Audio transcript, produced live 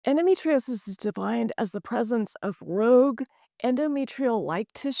Endometriosis is defined as the presence of rogue endometrial-like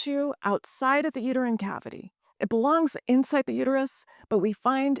tissue outside of the uterine cavity. It belongs inside the uterus, but we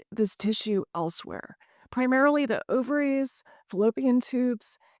find this tissue elsewhere, primarily the ovaries, fallopian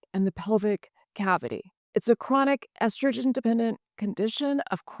tubes, and the pelvic cavity. It's a chronic estrogen-dependent condition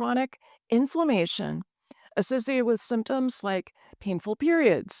of chronic inflammation associated with symptoms like painful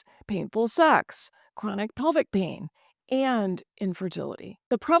periods, painful sex, chronic pelvic pain, and infertility.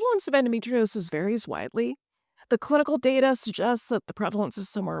 The prevalence of endometriosis varies widely. The clinical data suggests that the prevalence is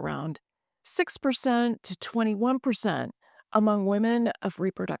somewhere around 6% to 21% among women of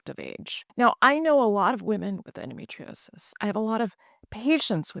reproductive age. Now, I know a lot of women with endometriosis. I have a lot of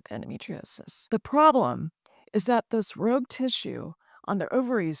patients with endometriosis. The problem is that this rogue tissue on the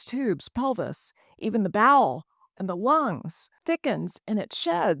ovaries, tubes, pelvis, even the bowel and the lungs thickens and it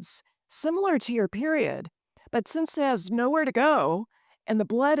sheds, similar to your period. But since it has nowhere to go and the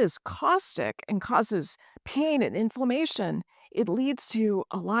blood is caustic and causes pain and inflammation, it leads to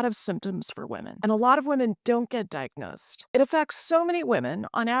a lot of symptoms for women. And a lot of women don't get diagnosed. It affects so many women,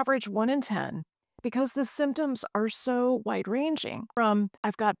 on average 1 in 10, because the symptoms are so wide-ranging. From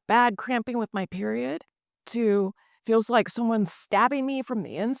I've got bad cramping with my period to feels like someone's stabbing me from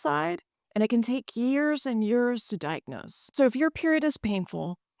the inside, and it can take years and years to diagnose. So if your period is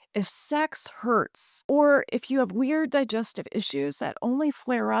painful, if sex hurts, or if you have weird digestive issues that only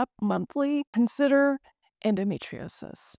flare up monthly, consider endometriosis.